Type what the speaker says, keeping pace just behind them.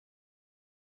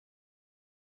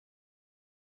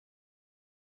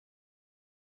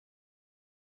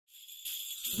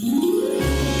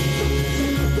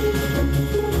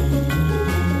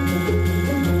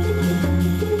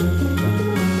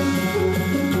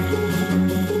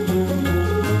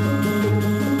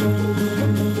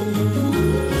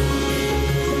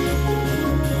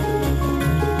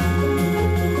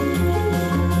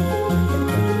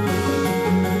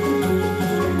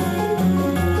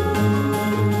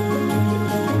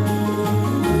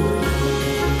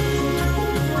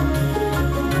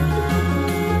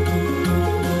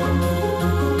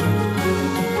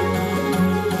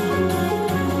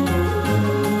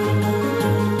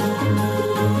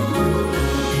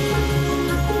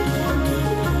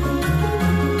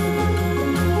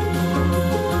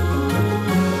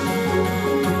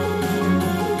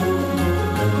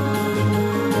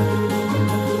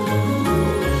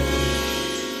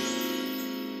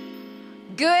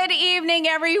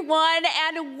Everyone,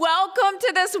 and welcome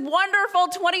to this wonderful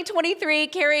 2023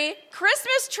 Cary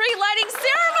Christmas tree lighting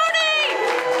ceremony.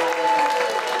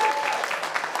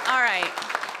 All right,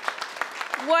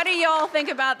 what do y'all think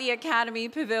about the Academy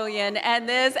Pavilion and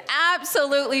this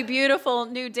absolutely beautiful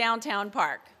new downtown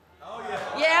park? Oh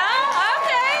yeah. Yeah? Okay.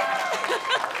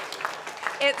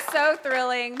 It's so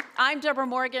thrilling. I'm Deborah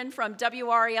Morgan from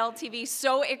WRAL TV.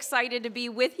 So excited to be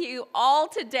with you all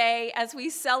today as we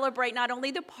celebrate not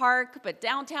only the park, but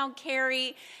downtown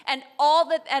Cary and all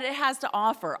that it has to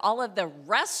offer. All of the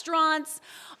restaurants,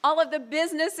 all of the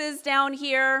businesses down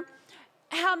here.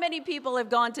 How many people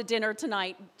have gone to dinner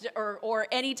tonight or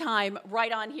any time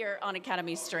right on here on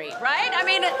Academy Street, right? I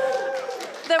mean,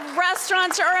 the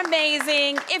restaurants are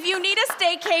amazing. If you need a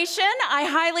staycation, I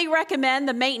highly recommend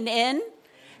the Maiden Inn.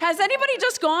 Has anybody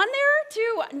just gone there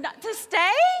to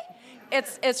stay?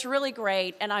 It's really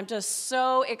great, and I'm just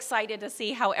so excited to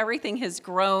see how everything has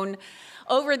grown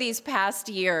over these past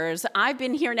years. I've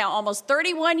been here now almost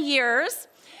 31 years,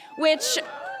 which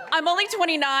I'm only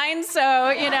 29, so,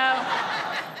 you know,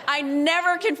 I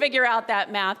never can figure out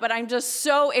that math, but I'm just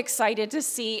so excited to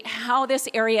see how this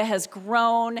area has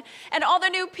grown and all the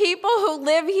new people who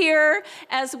live here,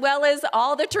 as well as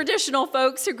all the traditional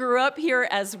folks who grew up here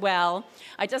as well.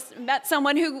 I just met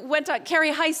someone who went to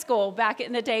Cary High School back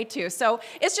in the day, too. So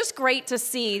it's just great to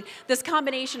see this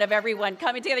combination of everyone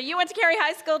coming together. You went to Cary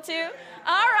High School, too?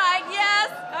 All right,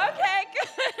 yes. Okay, good.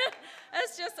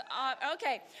 That's just,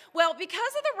 okay. Well,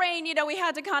 because of the rain, you know, we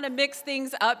had to kind of mix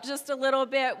things up just a little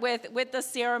bit with the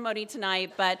ceremony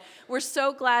tonight, but we're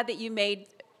so glad that you made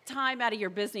time out of your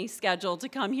busy schedule to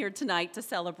come here tonight to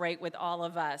celebrate with all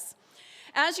of us.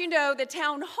 As you know, the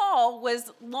town hall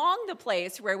was long the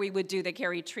place where we would do the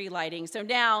Cary tree lighting. So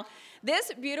now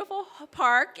this beautiful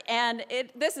park, and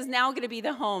this is now going to be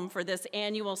the home for this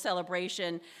annual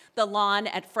celebration, the lawn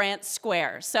at France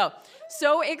Square. So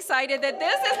excited that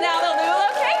this is now the new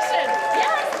location.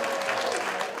 Yes.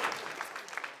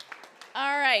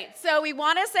 All right, so we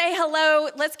want to say hello.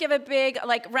 Let's give a big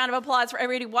round of applause for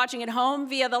everybody watching at home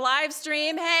via the live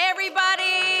stream. Hey,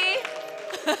 everybody.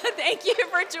 Thank you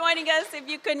for joining us if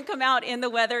you couldn't come out in the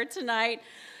weather tonight.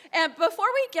 And before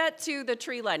we get to the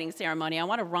tree lighting ceremony, I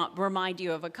want to remind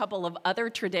you of a couple of other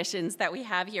traditions that we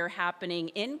have here happening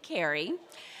in Cary.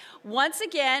 Once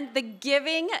again, the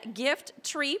Giving Gift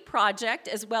Tree Project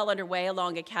is well underway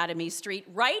along Academy Street,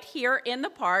 right here in the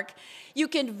park. You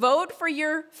can vote for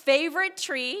your favorite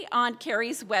tree on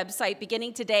Cary's website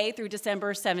beginning today through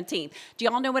December 17th. Do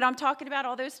y'all know what I'm talking about,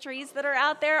 all those trees that are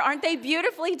out there? Aren't they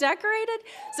beautifully decorated?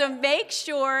 So make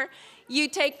sure you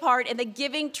take part in the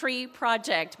Giving Tree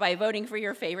Project by voting for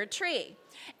your favorite tree.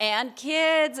 And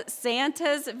kids,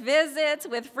 Santa's visits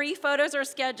with free photos are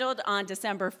scheduled on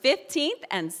December 15th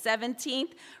and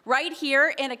 17th right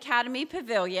here in Academy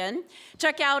Pavilion.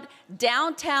 Check out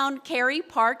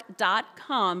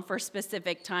downtowncarypark.com for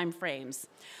specific time frames.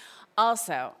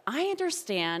 Also, I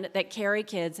understand that Cary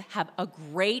kids have a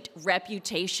great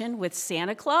reputation with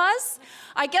Santa Claus.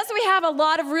 I guess we have a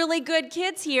lot of really good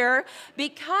kids here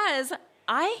because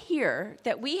I hear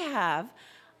that we have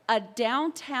a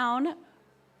downtown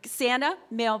Santa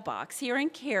mailbox here in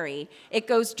Cary. It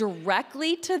goes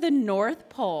directly to the North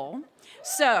Pole.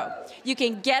 So you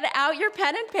can get out your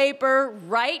pen and paper,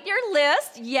 write your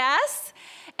list, yes,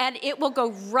 and it will go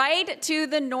right to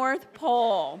the North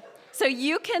Pole. So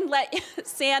you can let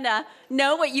Santa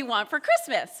know what you want for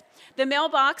Christmas. The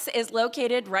mailbox is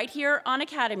located right here on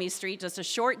Academy Street, just a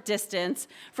short distance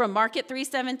from Market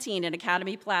 317 in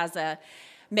Academy Plaza.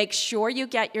 Make sure you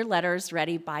get your letters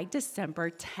ready by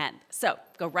December 10th. So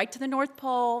go right to the North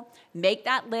Pole, make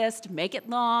that list, make it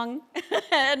long,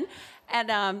 and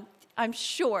I'm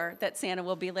sure that Santa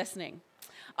will be listening.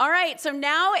 All right, so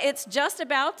now it's just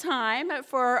about time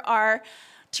for our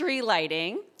tree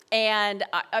lighting. And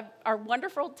our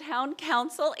wonderful town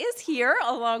council is here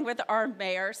along with our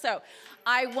mayor. So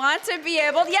I want to be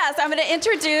able, yes, I'm going to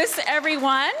introduce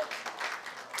everyone.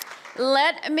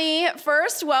 Let me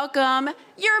first welcome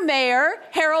your mayor,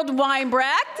 Harold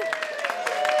Weinbrecht.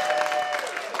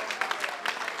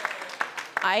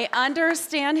 I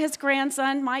understand his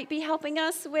grandson might be helping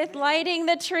us with lighting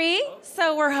the tree,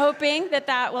 so we're hoping that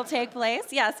that will take place.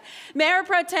 Yes, Mayor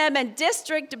Pro Tem and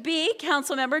District B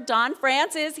Councilmember Don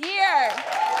France is here.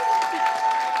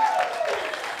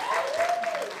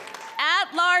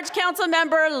 At-large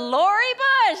Councilmember Lori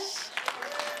Bush.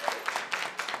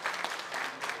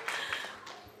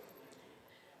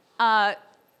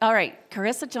 All right,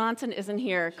 Carissa Johnson isn't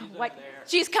here.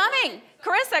 She's coming.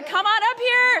 Carissa, come on up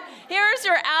here. Here's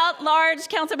your at-large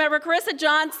Councilmember Carissa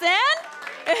Johnson.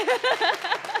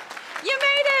 You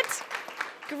made it.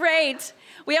 Great.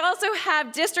 We also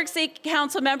have District C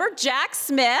Councilmember Jack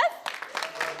Smith.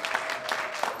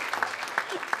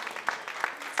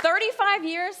 35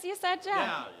 years, you said, Jack?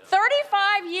 Yeah.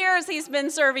 35 years he's been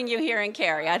serving you here in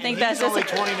Cary. I think that's just...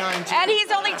 He's only 29, too. And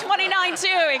he's only 29,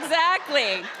 too,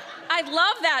 exactly. I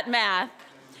love that math.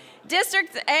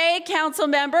 District A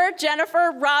Councilmember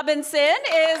Jennifer Robinson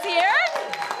is here.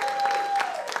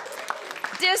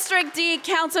 District D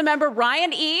Councilmember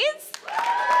Ryan Eads.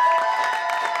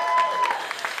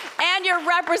 And your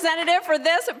representative for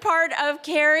this part of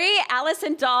Cary,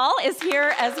 Allison Dahl, is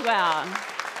here as well.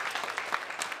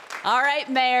 All right,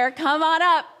 Mayor, come on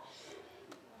up.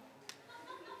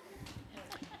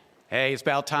 Hey, it's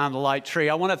about time to light tree.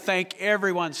 I want to thank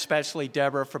everyone, especially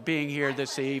Deborah, for being here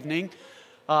this evening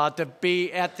to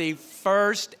be at the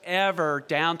first ever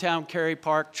Downtown Cary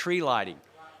Park tree lighting.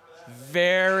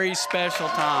 Very special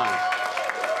time.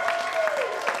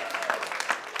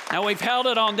 Now, we've held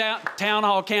it on Town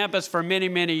Hall campus for many,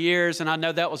 many years, and I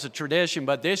know that was a tradition,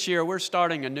 but this year we're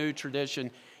starting a new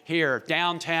tradition here.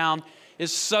 Downtown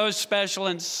is so special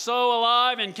and so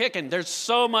alive and kicking. There's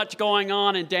so much going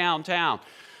on in downtown.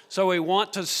 So we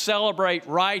want to celebrate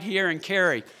right here in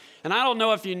Cary. And I don't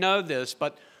know if you know this,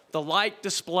 but the light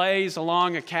displays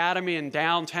along Academy and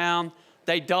downtown,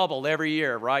 they double every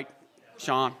year, right,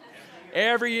 Sean?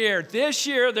 Every year. This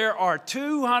year, there are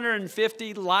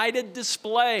 250 lighted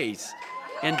displays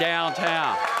in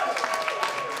downtown.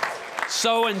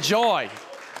 So enjoy.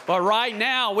 But right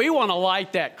now, we want to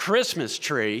light that Christmas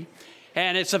tree.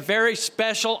 And it's a very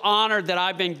special honor that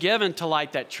I've been given to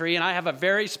light that tree. And I have a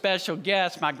very special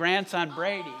guest, my grandson,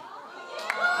 Brady.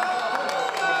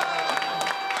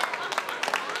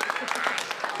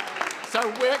 So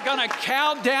we're going to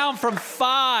count down from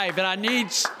 5, and I need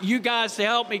you guys to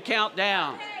help me count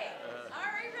down. Okay,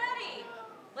 are we ready?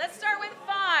 Let's start with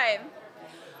 5.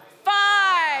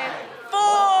 5,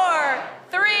 4,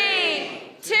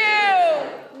 3, 2,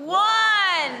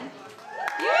 1.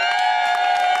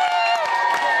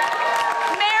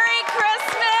 Merry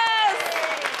Christmas!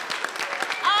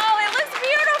 Oh, it looks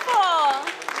beautiful.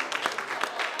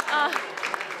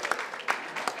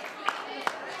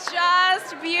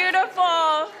 Just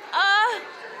beautiful.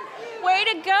 Way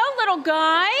to go, little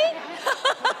guy.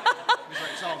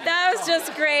 That was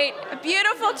just great. A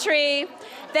beautiful tree.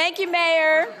 Thank you,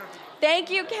 Mayor.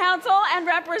 Thank you, Council and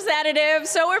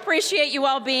Representatives. So appreciate you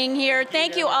all being here.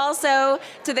 Thank you also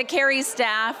to the Cary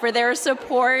staff for their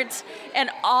support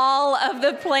and all of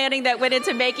the planning that went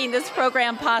into making this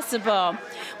program possible.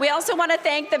 We also want to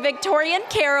thank the Victorian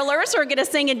carolers who are going to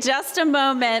sing in just a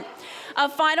moment. A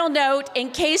final note,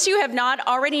 in case you have not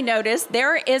already noticed,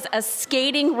 there is a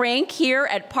skating rink here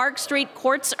at Park Street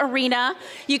Courts Arena.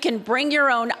 You can bring your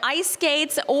own ice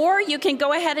skates, or you can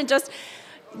go ahead and just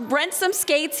rent some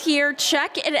skates here.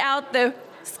 Check it out. The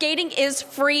skating is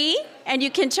free, and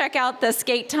you can check out the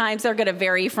skate times. They're going to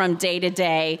vary from day to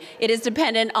day. It is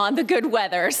dependent on the good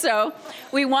weather. So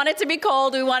we want it to be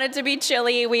cold. We want it to be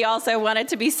chilly. We also want it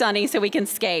to be sunny so we can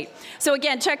skate. So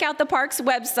again, check out the park's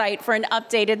website for an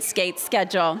updated skate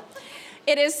schedule.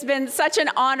 It has been such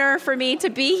an honor for me to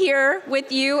be here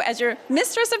with you as your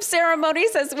mistress of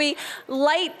ceremonies as we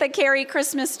light the Cary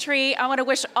Christmas tree. I want to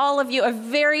wish all of you a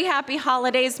very happy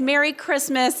holidays, Merry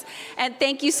Christmas, and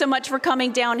thank you so much for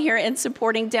coming down here and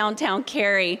supporting Downtown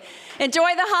Cary.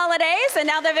 Enjoy the holidays, and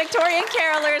now the Victorian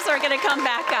carolers are going to come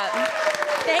back up.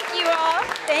 Thank you all.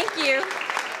 Thank you.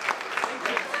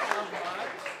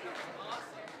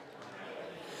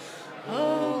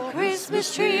 Oh,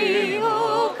 Christmas tree,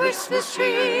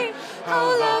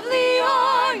 how lovely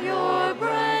are your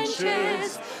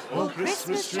branches. Oh,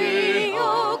 Christmas tree,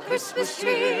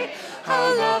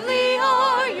 how lovely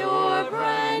are your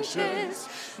branches.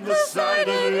 The sight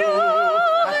of you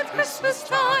at Christmas Christmas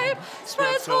time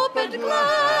spreads hope and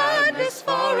gladness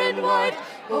far and wide.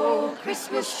 Oh,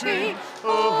 Christmas tree,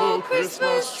 oh,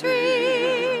 Christmas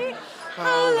tree,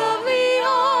 how lovely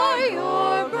are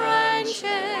your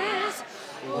branches.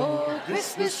 Oh,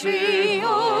 Christmas tree,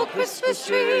 oh, Christmas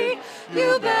tree,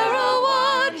 you bear a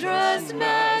wondrous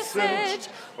message.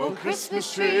 Oh,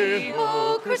 Christmas tree,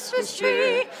 oh, Christmas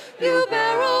tree, you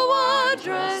bear a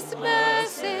wondrous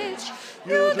message.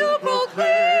 You do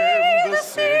proclaim the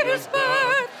Savior's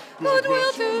birth,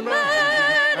 goodwill to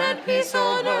man and peace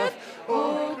on earth.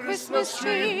 Oh, Christmas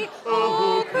tree,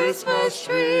 oh, Christmas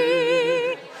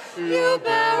tree, you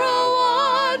bear a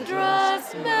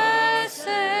wondrous message.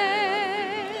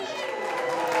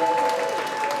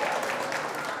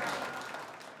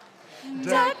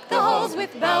 Deck the halls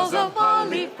with boughs of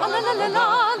holly, fa la la la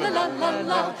la la la la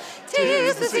la.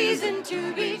 'Tis the season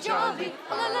to be jolly,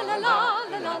 fa la la la la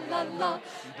la la la la.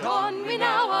 Don we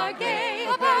now our gay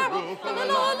apparel, fa la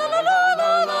la la la la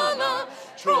la la la.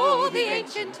 Troll the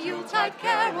ancient Yuletide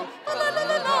carol, fa la la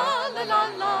la la la la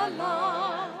la la.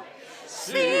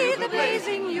 See the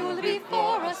blazing Yule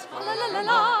before us, fa la la la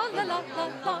la la la la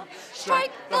la.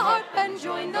 Strike the harp and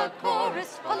join the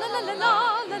chorus, fa la la la la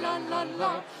la la la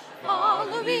la.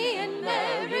 Follow me in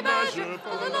merry measure, fa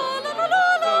la la la la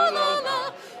la la la.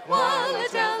 While I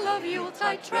tell of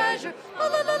Yuletide treasure, fa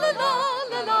la la la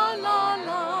la la la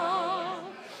la.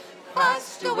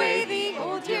 Fast away the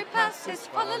old year passes,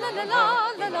 fa la la la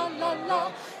la la la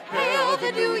la. Hail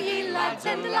the new ye lads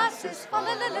and lasses, fa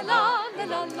la la la la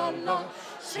la la la.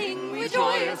 Sing we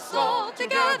joyous all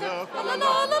together, fa la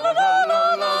la la la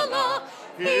la la la.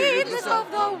 Heedless of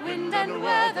the wind and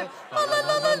weather, fa la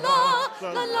la la la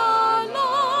la la la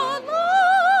la.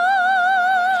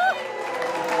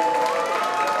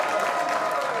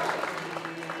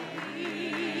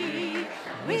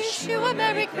 Wish you a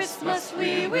Merry Christmas,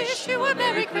 we wish you a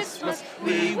Merry Christmas,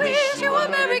 we wish you a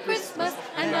Merry Christmas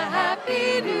and a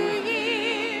Happy New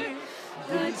Year.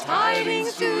 Good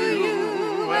tidings to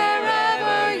you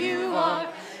wherever you are,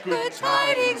 good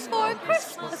tidings for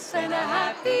Christmas and a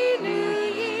Happy New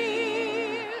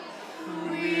Year.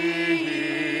 We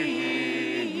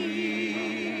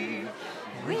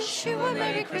wish you a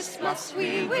Merry Christmas,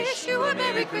 we wish you a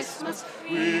Merry Christmas,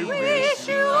 we wish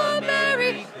you a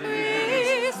Merry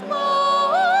Christmas.